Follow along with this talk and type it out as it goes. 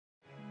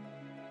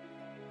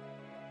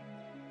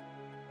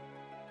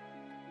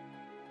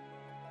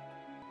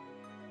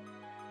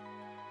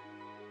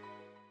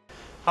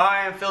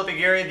Hi, I'm Philip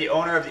Aguirre, the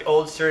owner of the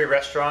Old Surrey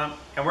restaurant,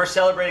 and we're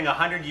celebrating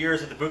 100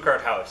 years at the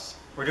Boucard House.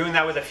 We're doing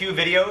that with a few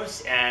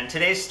videos, and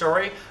today's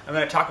story, I'm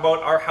going to talk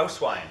about our house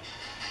wine.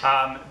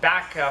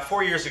 Back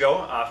 4 years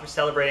ago, we're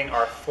celebrating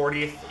our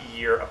 40th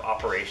year of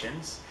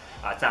operations.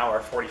 It's now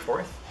our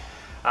 44th.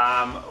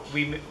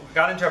 We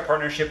got into a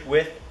partnership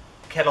with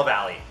Kettle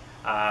Valley.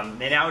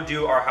 They now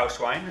do our house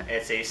wine.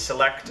 It's a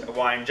select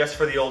wine just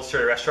for the Old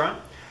Surrey restaurant.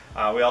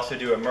 We also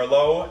do a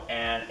Merlot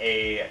and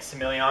a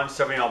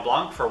Sauvignon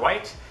Blanc for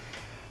white.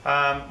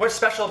 What's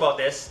special about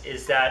this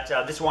is that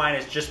this wine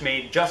is just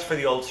made just for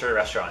the Old Surrey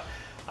restaurant.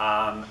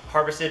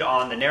 Harvested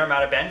on the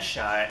Naramata Bench,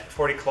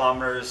 40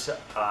 kilometers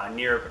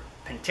near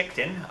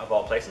Penticton, of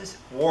all places.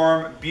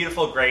 Warm,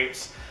 beautiful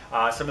grapes,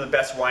 some of the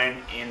best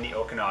wine in the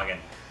Okanagan.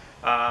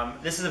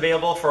 This is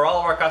available for all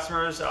of our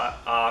customers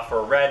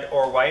for red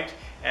or white,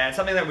 and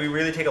something that we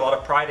really take a lot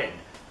of pride in.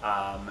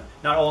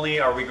 Not only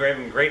are we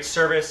giving great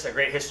service, a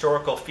great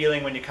historical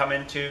feeling when you come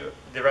into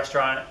the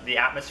restaurant, the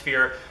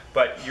atmosphere,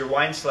 but your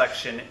wine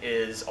selection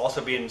is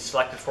also being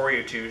selected for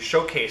you to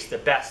showcase the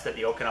best that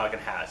the Okanagan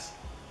has.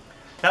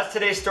 That's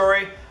today's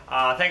story.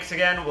 Thanks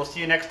again. We'll see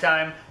you next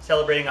time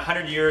celebrating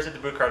 100 years at the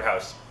Boucard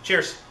House.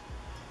 Cheers.